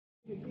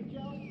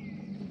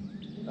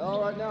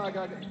Oh, right now I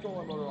gotta get the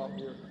trolling motor off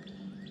here.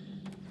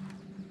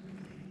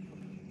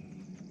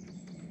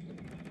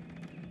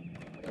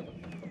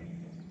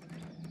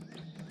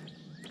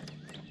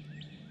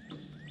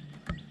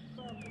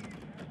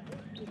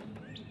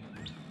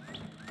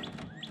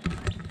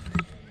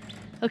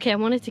 Okay, I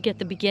wanted to get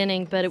the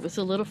beginning, but it was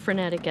a little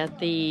frenetic at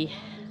the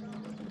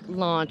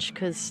launch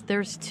because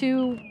there's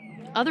two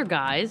other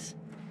guys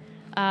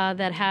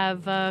that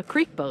have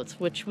creek boats,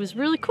 which was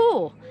really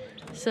cool.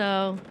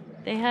 So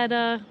they had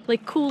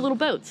like cool little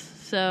boats.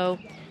 So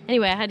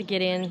anyway, I had to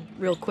get in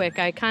real quick.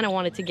 I kind of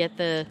wanted to get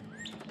the,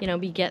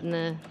 be getting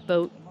the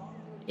boat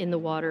in the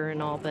water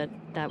and all, but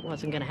that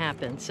wasn't going to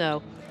happen.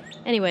 So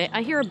anyway,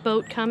 I hear a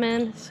boat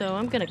coming, so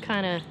I'm going to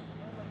kind of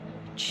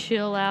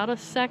chill out a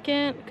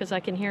second because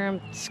I can hear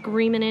him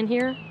screaming in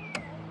here.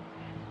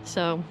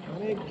 So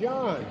My name's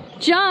John.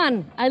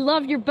 John, I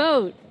love your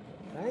boat.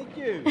 Thank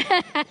you.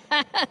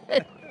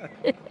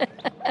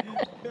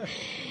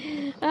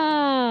 What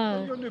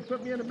are you gonna do,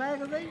 put me in a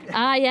magazine?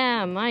 I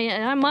am.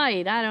 I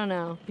might. I don't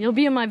know. You'll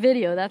be in my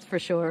video, that's for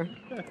sure.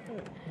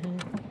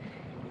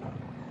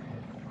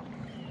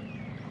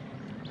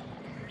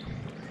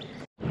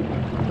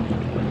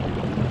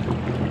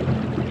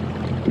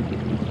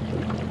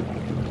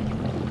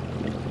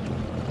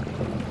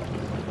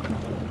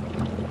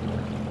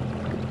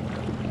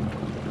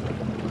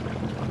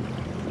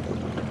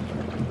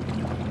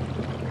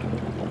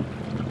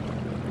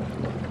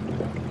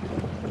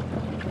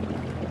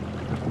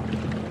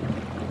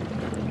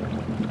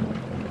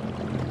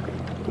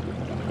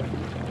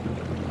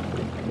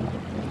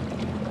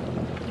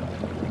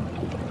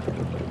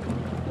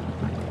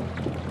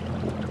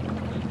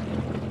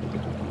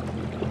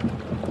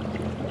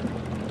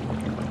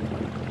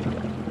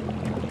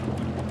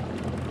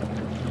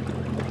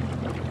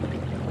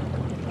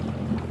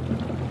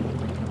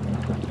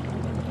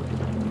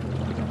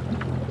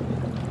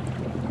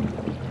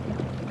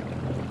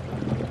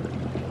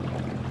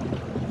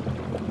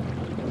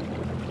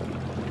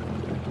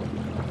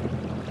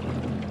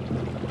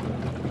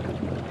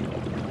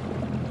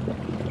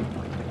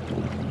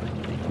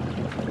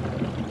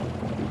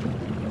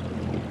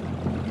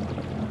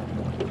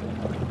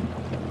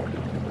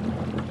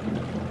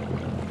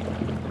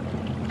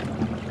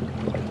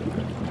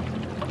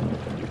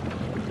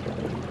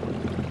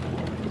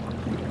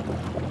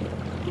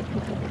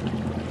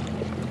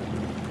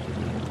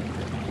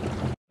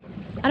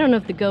 I don't know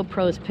if the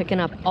GoPro is picking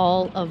up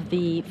all of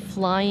the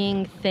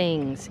flying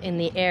things in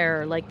the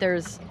air. Like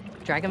there's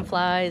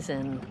dragonflies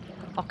and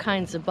all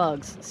kinds of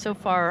bugs. So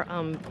far,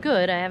 I'm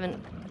good. I haven't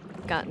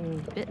gotten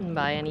bitten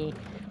by any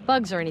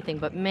bugs or anything,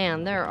 but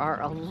man, there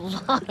are a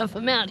lot of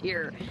them out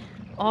here.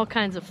 All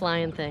kinds of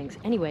flying things.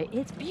 Anyway,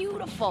 it's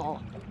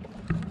beautiful.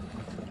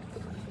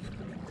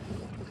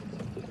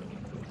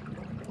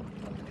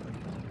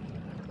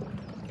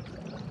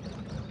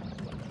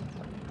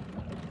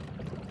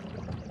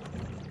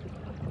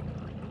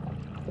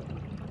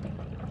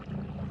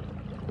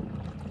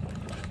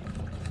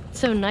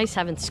 So nice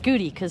having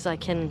Scooty because I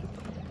can,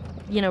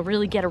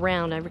 really get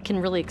around. I can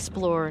really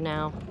explore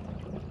now.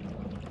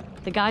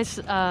 The guys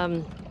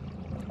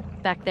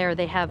back there,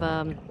 they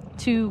have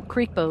 2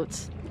 creek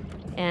boats,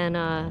 and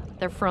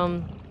they're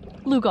from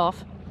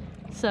Lugoff.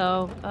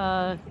 So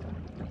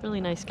really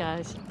nice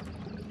guys.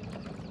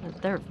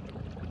 They're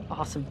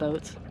awesome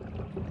boats.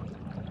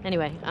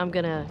 Anyway, I'm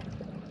gonna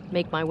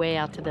make my way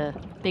out to the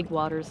big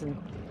waters and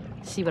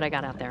see what I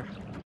got out there.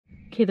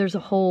 Okay, there's a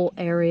whole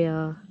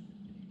area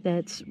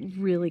that's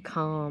really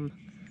calm.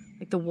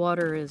 Like the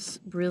water is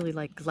really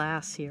like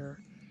glass here.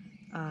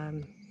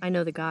 I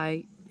know the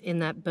guy in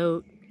that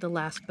boat, the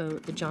last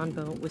boat, the John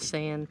boat, was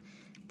saying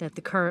that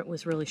the current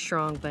was really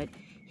strong, but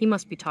he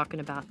must be talking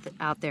about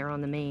out there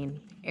on the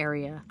main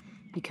area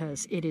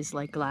because it is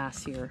like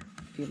glass here,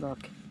 if you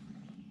look.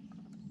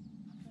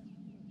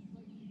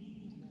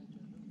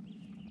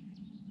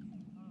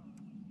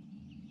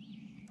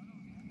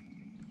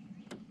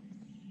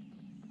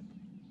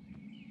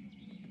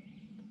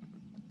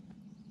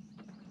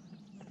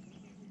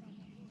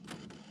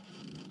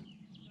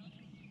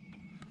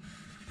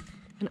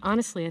 And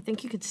honestly, I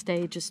think you could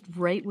stay just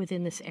right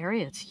within this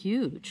area. It's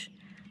huge.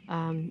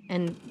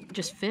 And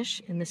just fish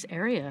in this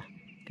area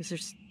because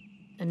there's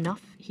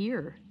enough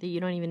here that you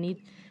don't even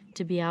need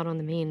to be out on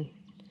the main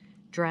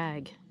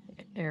drag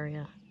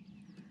area.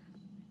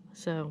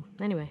 So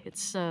anyway,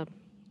 it's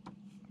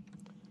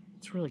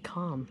really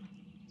calm.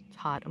 It's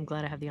hot. I'm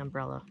glad I have the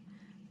umbrella,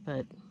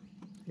 but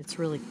it's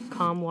really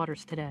calm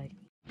waters today.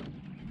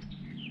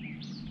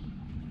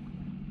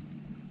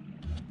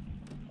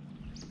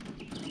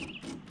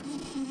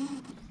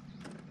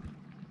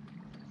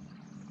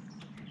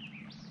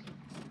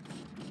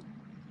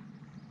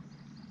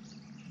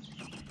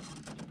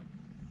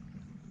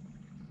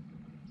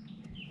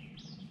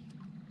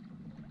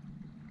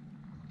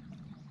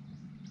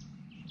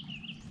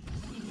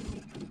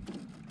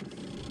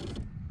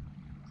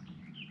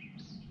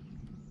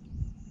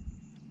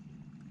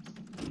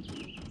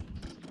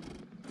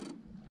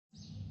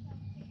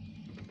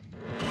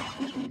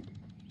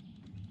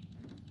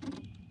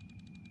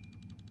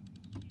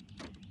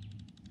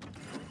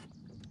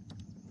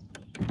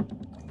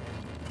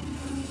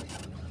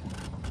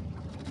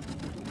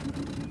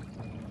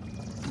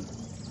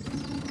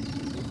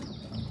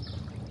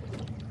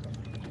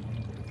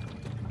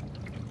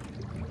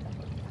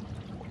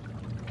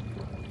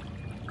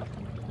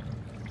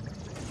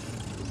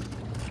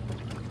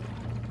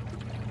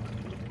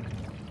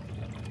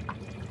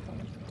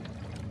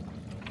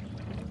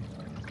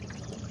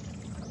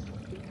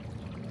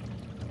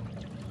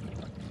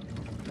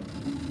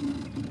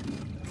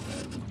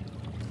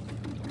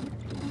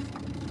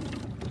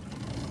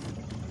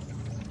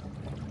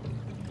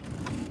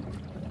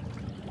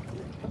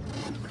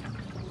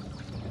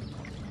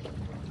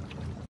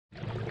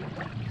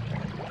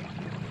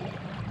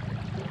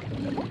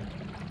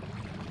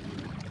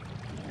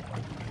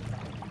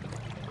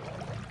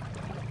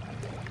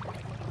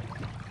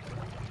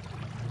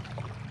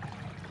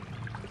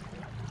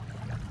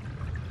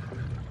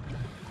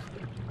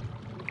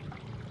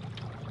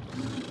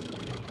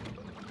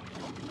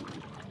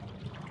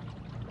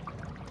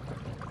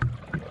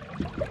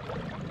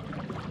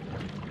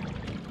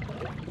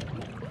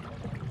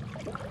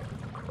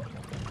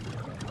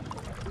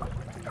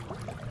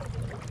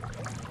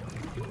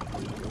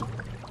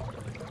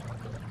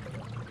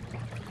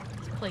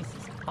 place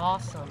is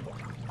awesome.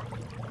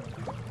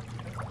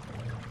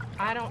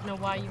 I don't know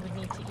why you would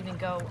need to even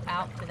go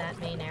out to that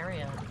main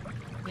area.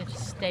 You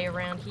just stay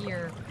around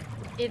here.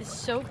 It is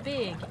so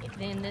big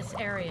in this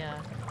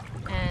area,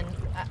 and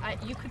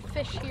you could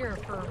fish here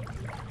for,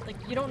 like,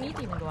 you don't need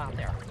to even go out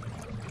there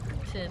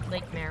to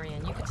Lake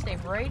Marion. You could stay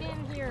right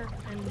in here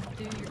and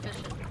do your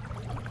fishing.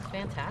 It's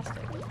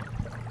fantastic.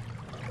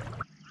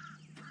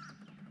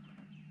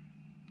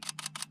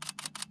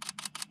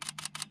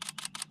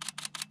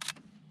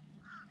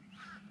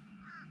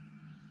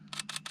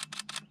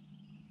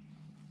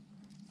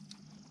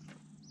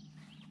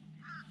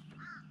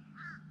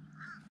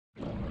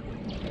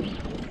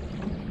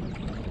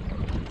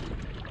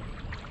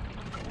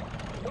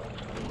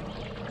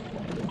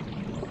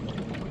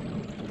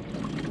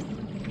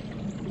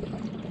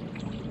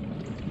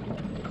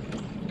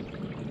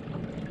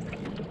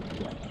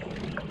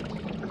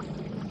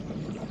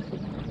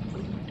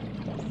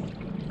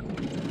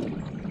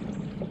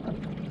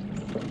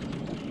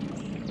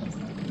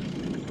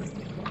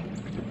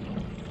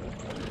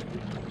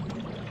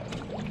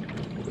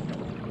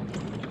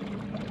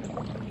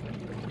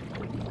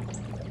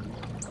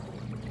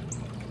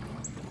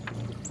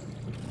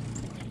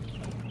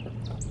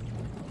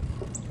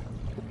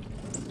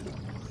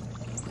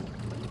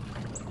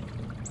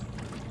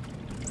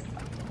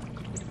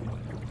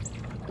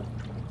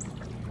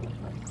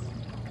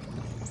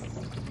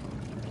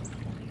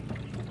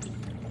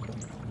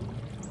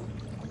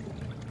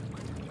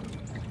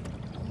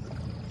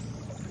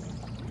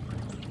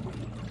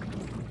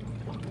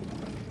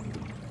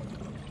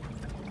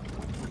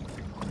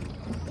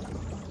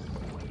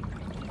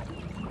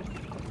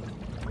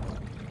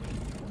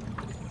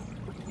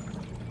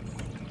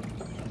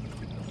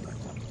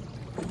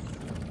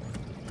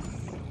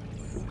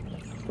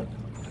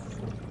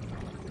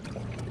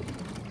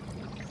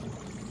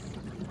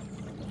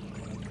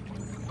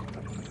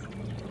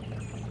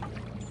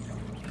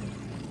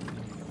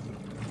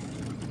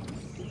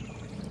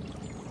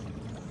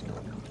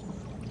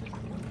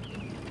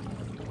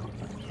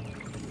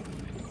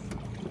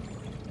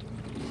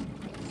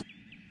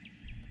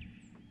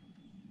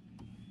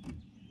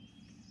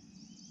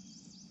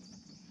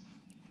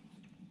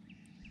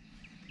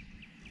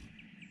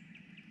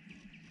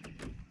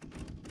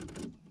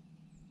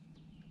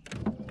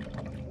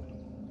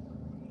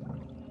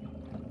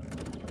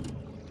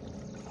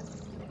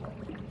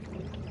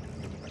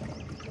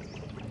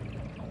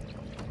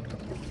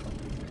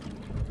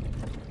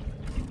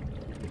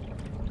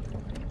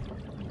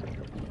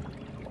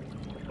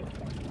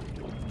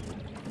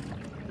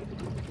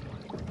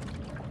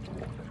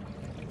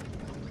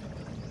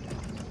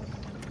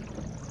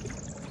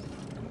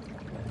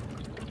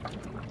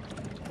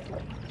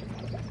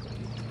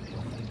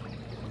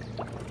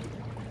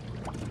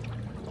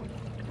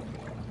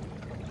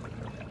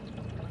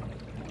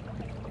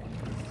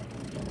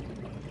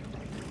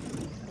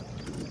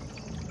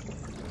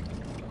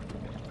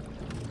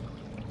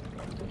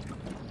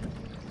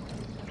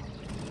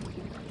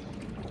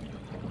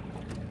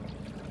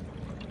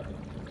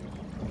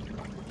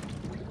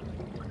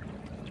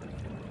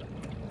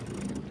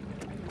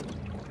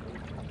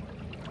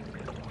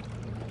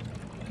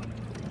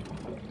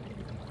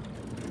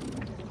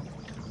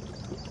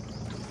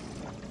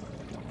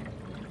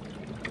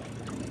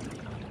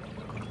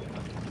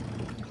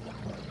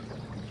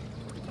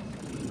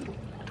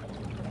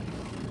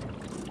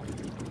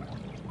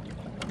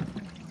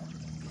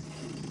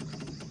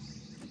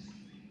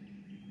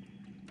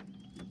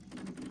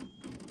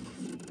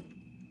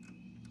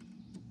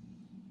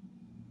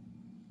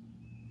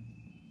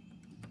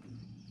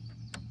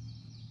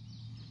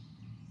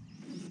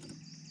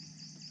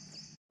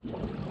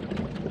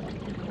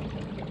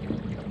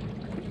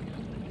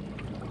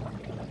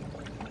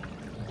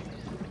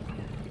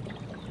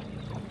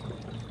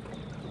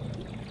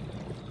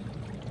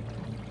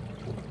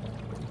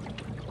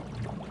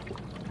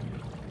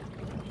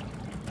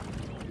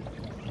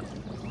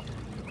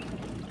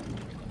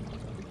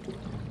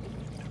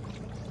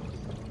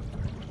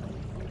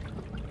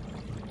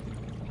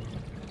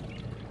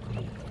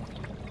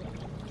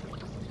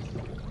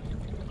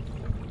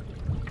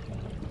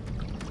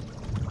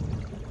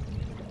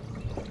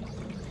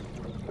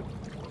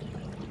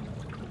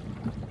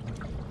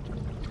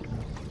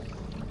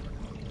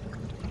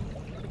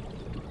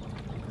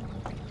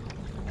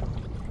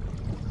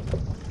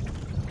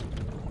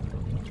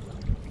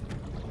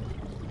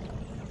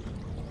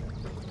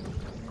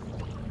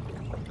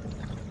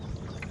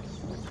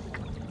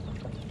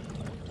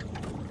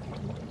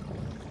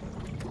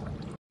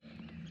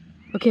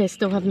 Okay, I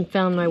still haven't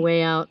found my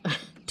way out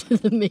to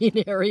the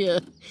main area.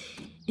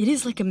 It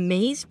is like a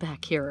maze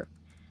back here.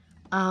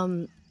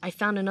 I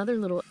found another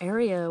little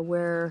area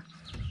where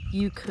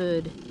you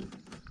could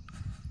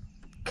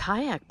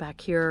kayak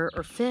back here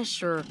or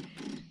fish, or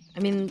I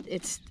mean,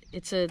 it's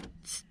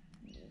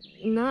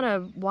not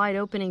a wide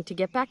opening to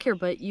get back here,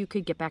 but you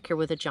could get back here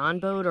with a john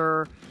boat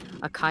or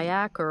a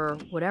kayak or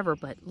whatever.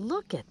 But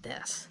look at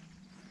this.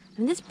 I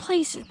mean, this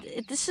place,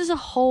 this is a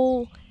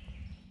whole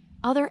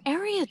other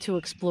area to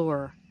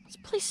explore. This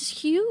place is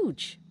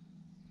huge.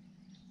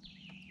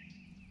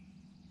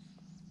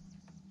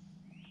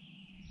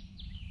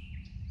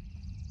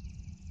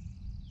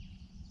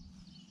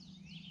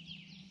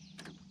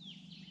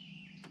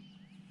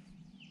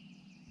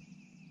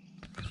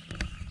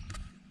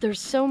 There's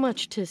so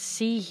much to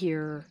see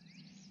here.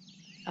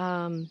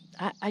 I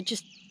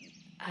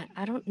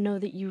don't know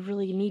that you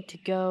really need to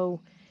go,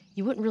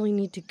 you wouldn't really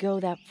need to go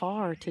that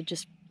far to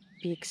just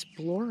be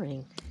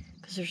exploring,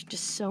 because there's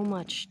just so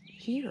much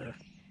here,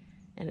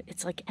 and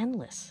it's like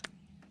endless.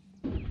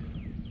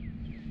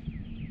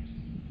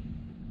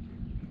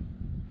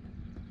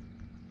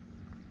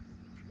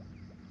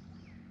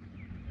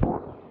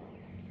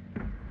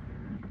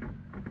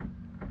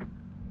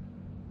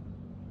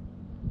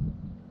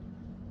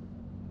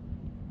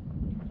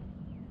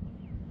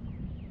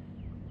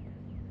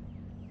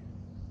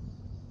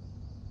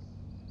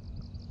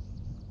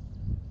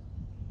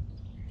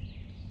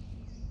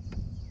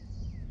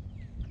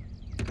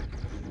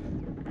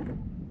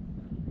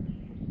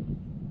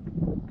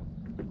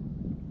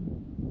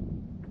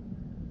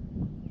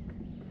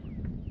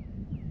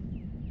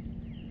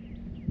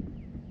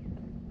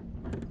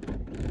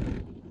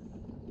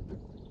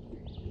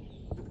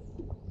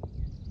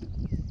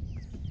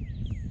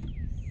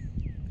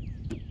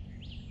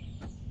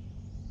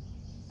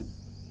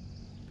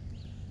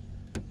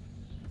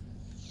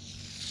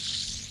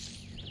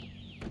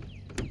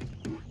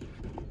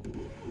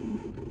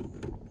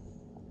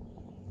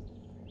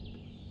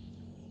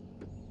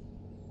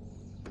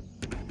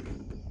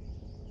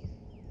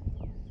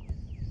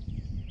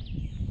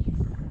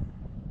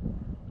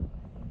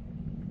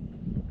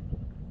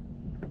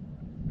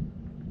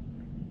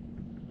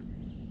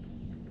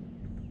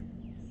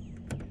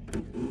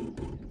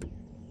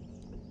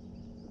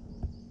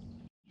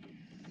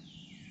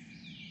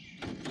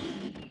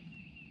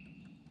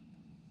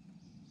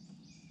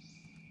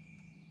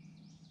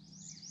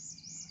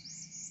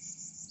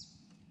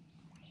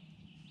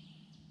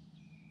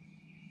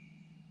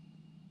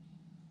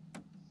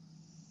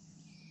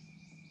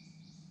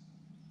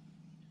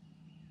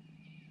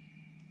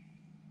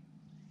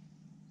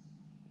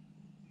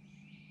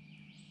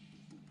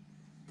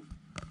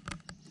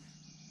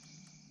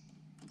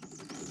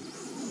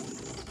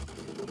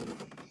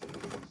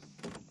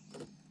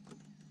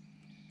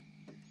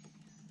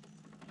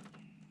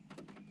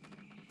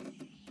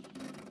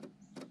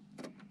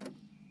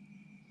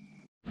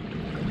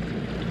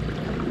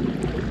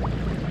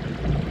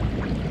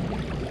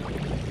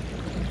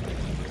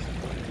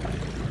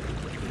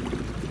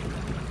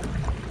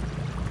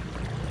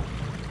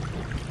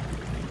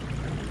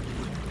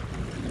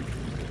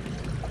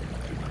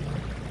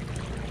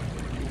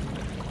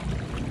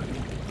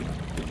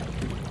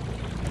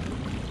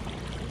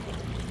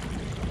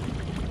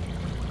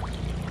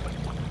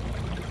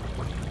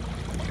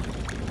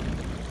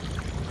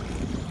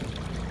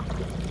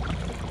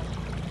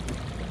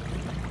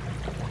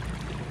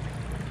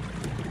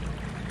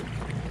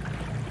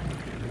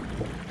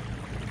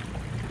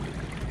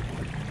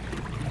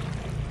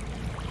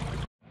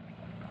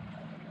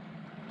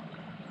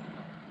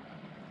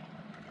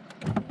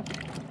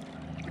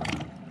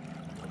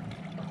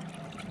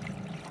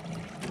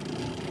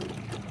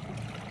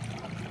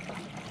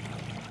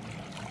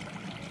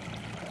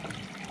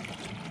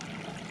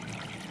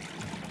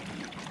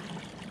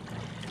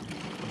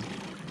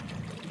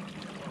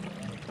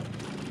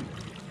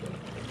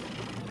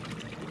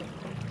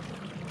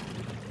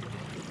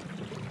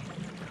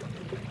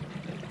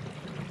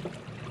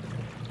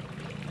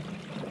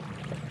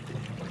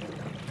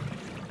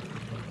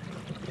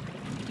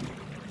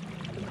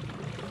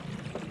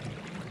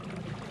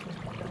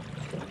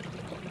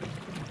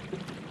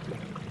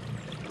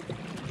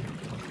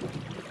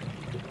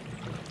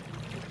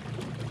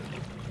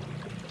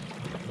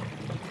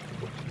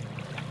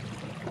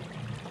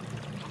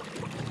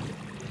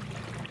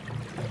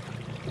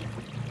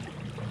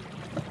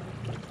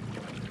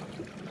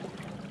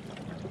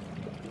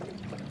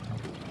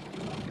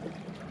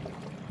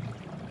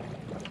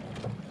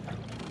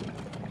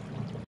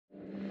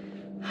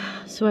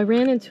 So I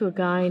ran into a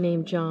guy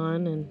named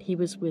John, and he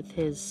was with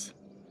his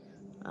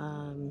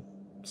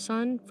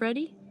son,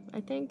 Freddie,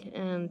 I think,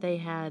 and they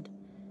had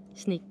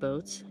sneak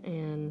boats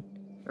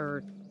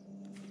or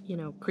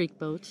creek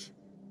boats,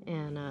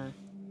 and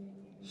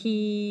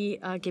he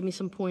gave me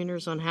some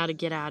pointers on how to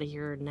get out of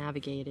here and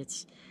navigate.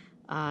 It's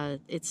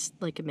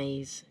like a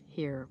maze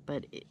here,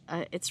 but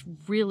it's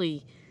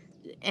really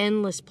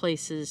endless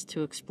places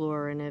to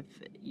explore, and if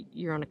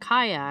you're on a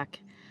kayak,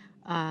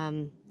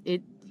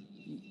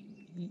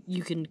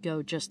 you can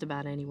go just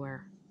about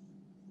anywhere.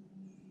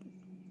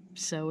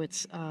 So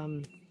it's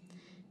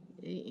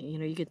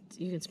you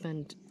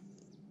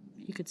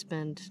could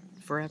spend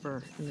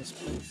forever in this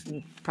place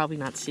and probably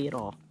not see it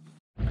all.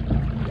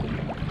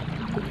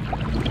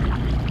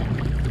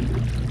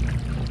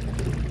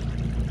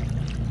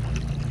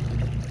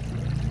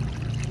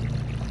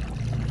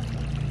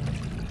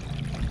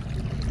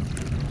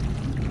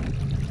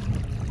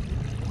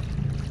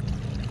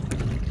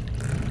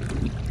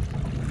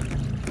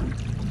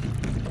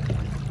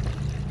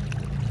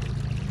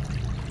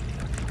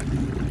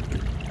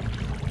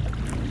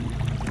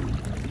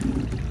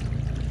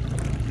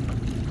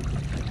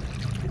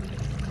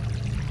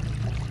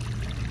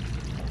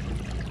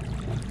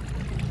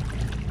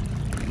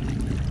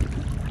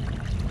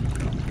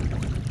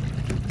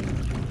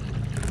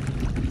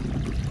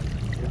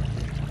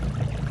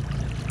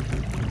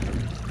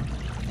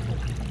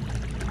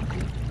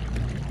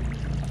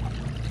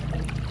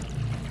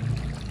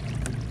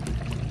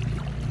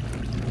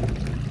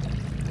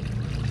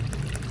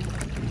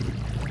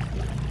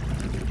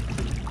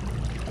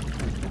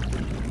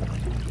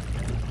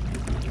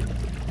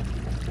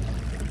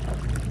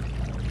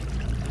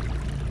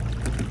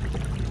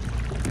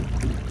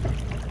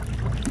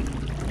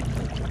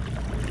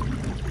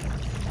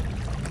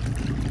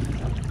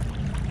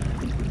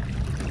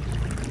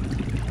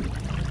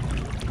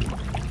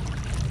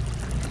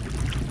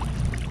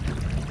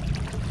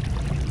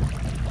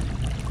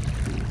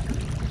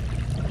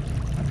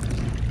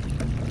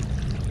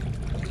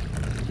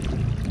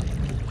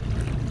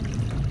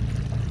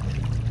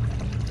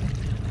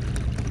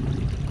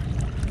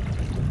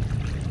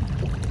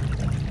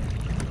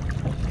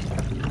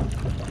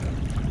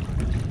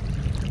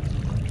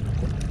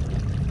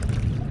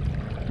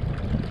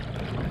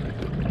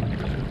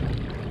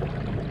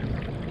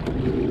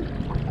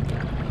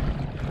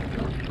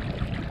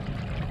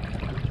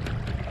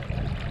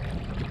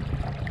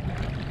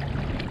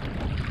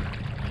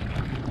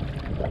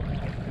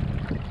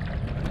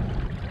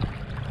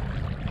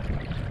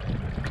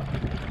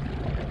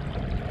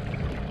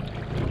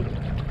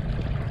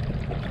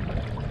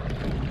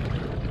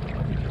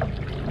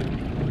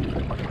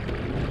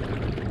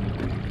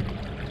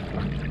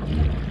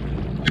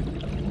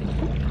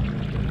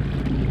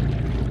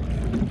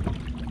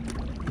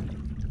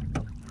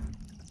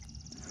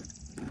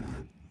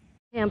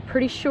 I'm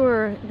pretty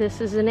sure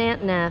this is an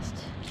ant nest.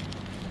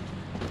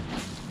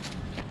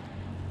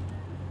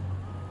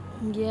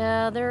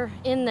 Yeah, they're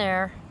in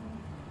there.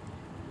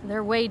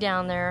 They're way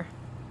down there.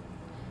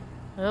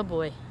 Oh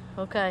boy.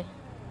 Okay.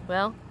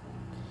 Well,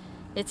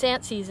 it's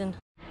ant season.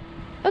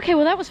 Okay,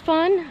 well that was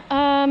fun.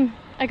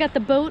 I got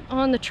the boat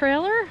on the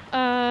trailer,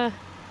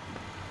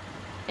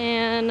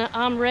 and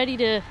I'm ready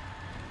to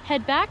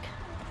head back.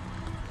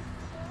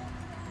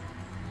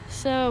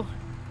 So,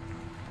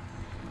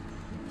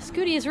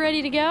 Scooty is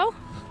ready to go.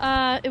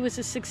 It was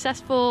a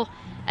successful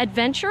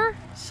adventure,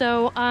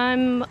 so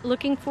I'm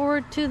looking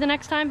forward to the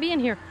next time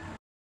being here.